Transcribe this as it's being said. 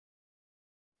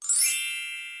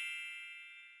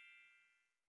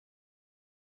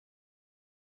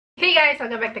Hey guys!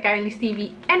 Welcome back to Karenliz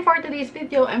TV. And for today's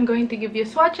video, I'm going to give you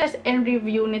swatches and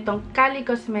review nitong Calli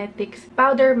Cosmetics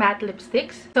Powder Matte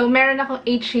Lipsticks. So, meron akong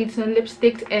 8 shades ng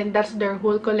lipsticks and that's their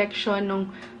whole collection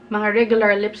ng mga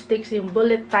regular lipsticks, yung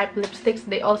bullet type lipsticks.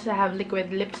 They also have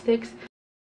liquid lipsticks.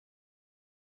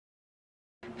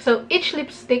 So, each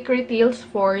lipstick retails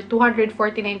for 249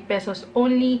 pesos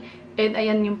only. And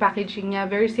ayan yung packaging niya.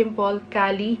 Very simple.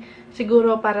 Calli.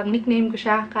 Siguro parang nickname ko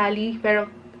siya, Calli. Pero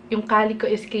yung Calli ko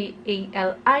is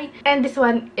K-A-L-I. And this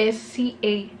one is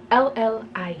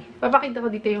C-A-L-L-I. Papakita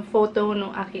ko dito yung photo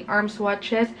ng aking arm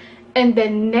swatches. And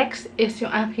then next is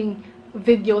yung aking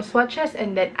video swatches.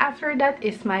 And then after that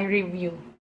is my review.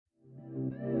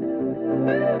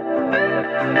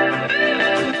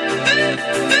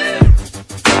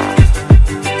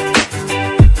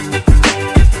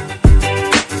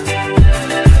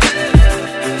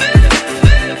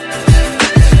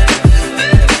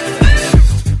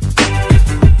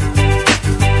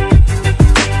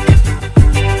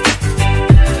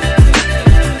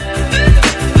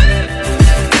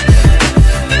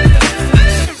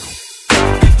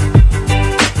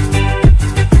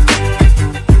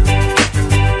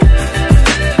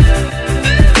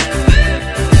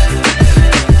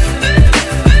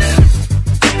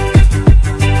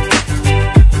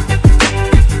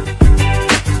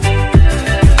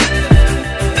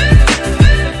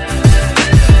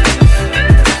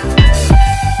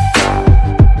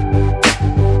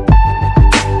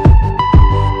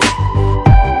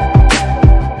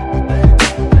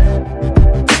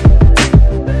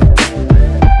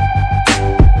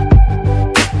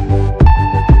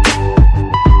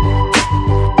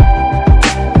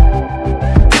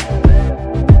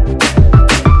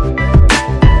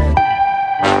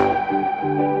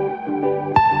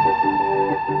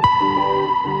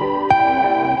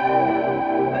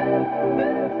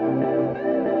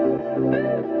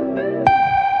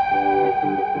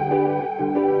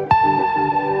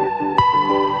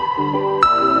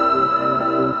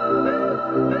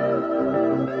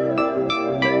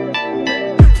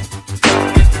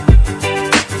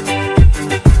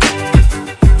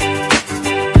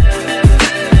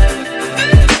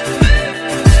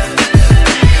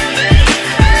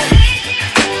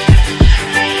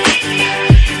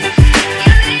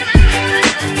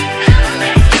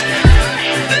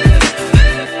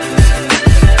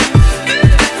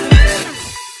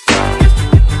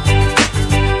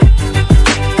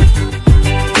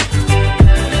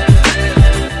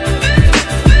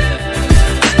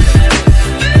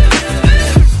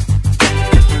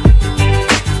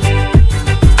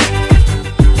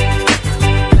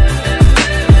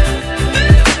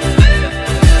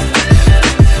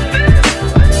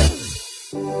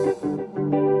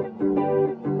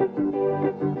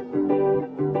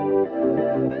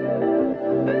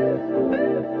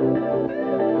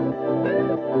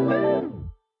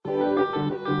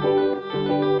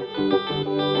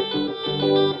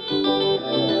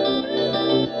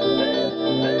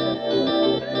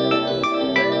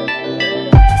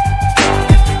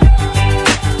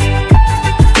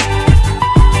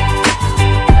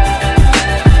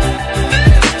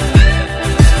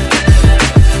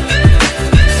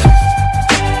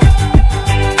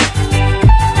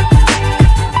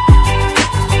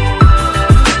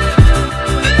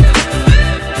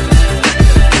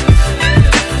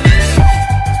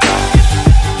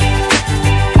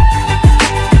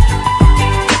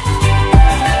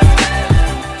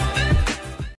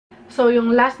 So,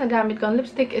 yung last na gamit kong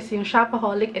lipstick is yung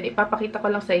Shopaholic and ipapakita ko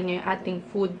lang sa inyo yung ating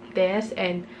food test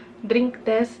and drink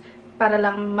test para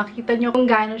lang makita nyo kung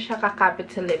gaano siya kakapit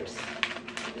sa lips.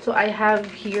 So, I have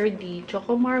here the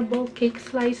Choco Marble Cake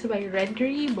Slice by Red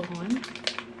Ribbon.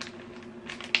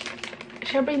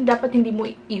 Siyempre, dapat hindi mo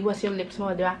iwas yung lips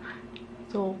mo, di ba?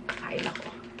 So, kakain ako.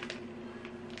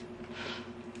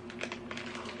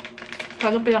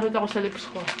 Talagang pinakita ko sa lips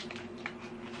ko.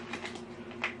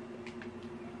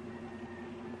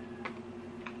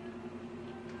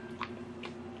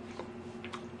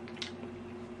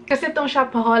 Kasi itong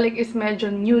Shopaholic is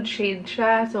medyo nude shade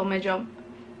siya. So, medyo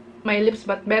may lips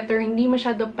but better. Hindi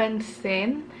masyado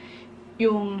pansin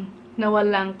yung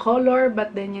nawalang color.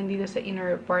 But then, yung dito sa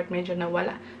inner part, medyo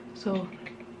nawala. So,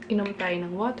 inom tayo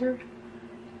ng water.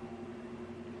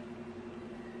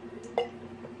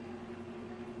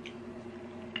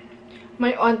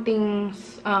 May onting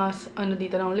ano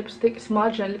dito ng lipstick.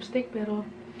 Smudge na lipstick. Pero,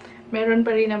 meron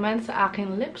pa rin naman sa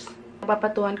aking lips.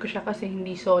 Papatuhan ko siya kasi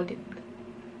hindi solid.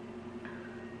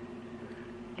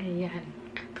 Ayan.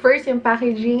 First, yung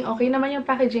packaging. Okay naman yung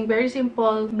packaging. Very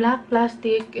simple. Black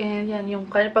plastic. And yan, yung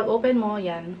pag-open mo,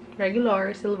 yan. Regular,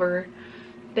 silver.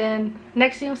 Then,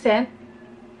 next yung scent.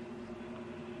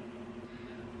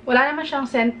 Wala naman siyang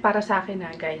scent para sa akin na,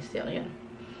 guys. Yun.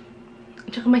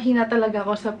 Tsaka mahina talaga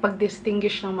ako sa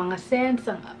pag-distinguish ng mga scents,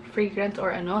 ang fragrance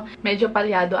or ano. Medyo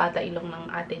palyado ata ilong ng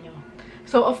ate nyo.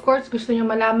 So, of course, gusto nyo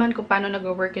malaman kung paano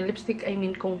nag-work yung lipstick. I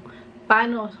mean, kung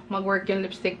paano mag-work yung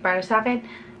lipstick para sa akin.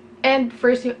 And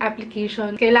first, yung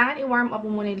application. Kailangan i-warm up mo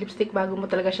muna yung lipstick bago mo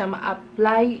talaga siya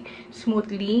ma-apply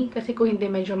smoothly. Kasi kung hindi,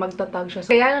 medyo magtatag siya.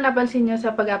 So, kaya nung napansin nyo sa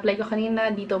pag-apply ko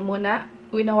kanina, dito muna,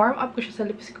 wina-warm up ko siya sa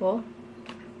lips ko.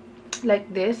 Like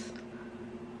this.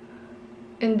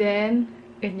 And then,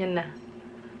 ganyan na.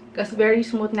 Kasi very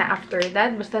smooth na after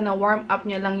that. Basta na-warm up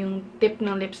niya lang yung tip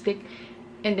ng lipstick.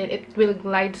 And then, it will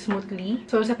glide smoothly.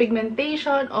 So, sa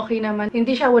pigmentation, okay naman.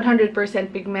 Hindi siya 100%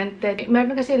 pigmented.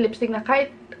 Meron kasi lipstick na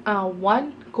kahit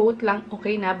one coat lang,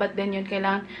 okay na. But then, yun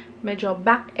kailangan medyo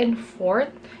back and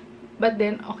forth. But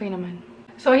then, okay naman.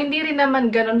 So, hindi rin naman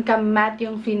ganun ka-matte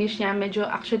yung finish niya. Medyo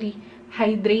actually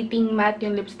hydrating matte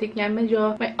yung lipstick niya.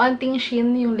 Medyo may onting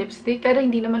sheen yung lipstick. Pero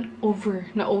hindi naman over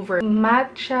na over.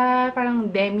 Matte siya. Parang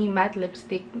demi-matte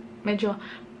lipstick. Medyo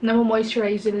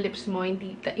na-moisturize yung lips mo.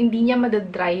 Hindi niya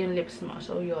madadry yung lips mo.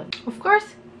 So, yun. Of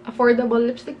course, affordable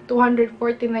lipstick.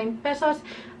 249 pesos.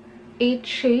 8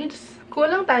 shades.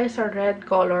 Kulang tayo sa red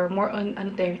color. More on,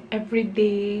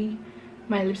 everyday,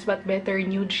 my lips but better,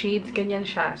 nude shades. Ganyan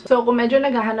siya. So, kung medyo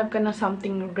naghahanap ka ng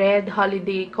something red,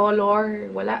 holiday color,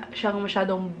 wala siyang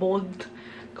masyadong bold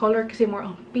color kasi more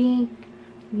on pink,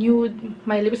 nude,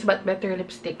 my lips but better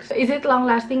lipsticks. So, is it long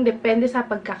lasting? Depende sa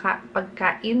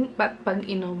pagkain at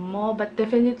pag-inom mo. But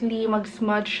definitely,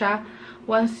 mag-smudge siya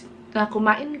once na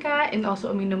kumain ka and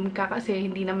also uminom ka kasi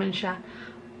hindi naman siya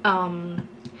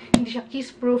hindi siya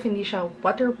kiss-proof, hindi siya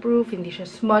waterproof, hindi siya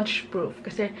smudge-proof.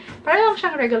 Kasi parang lang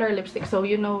siyang regular lipstick. So,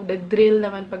 you know, the drill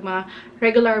naman pag mga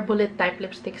regular bullet type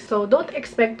lipsticks. So, don't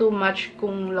expect too much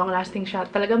kung long-lasting siya.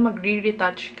 Talagang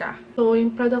mag-re-retouch ka. So,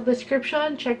 yung product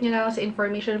description, check nyo na lang sa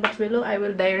information box below. I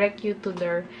will direct you to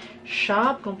their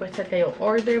shop kung pwede kayo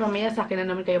order. Mamaya sa akin na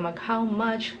naman kayo mag-how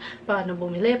much, paano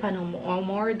bumili, paano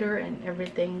order, and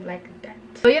everything like that.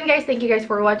 So, yun guys. Thank you guys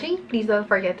for watching. Please don't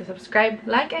forget to subscribe,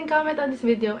 like, and comment on this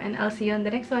video. And I'll see you on the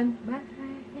next one. Bye!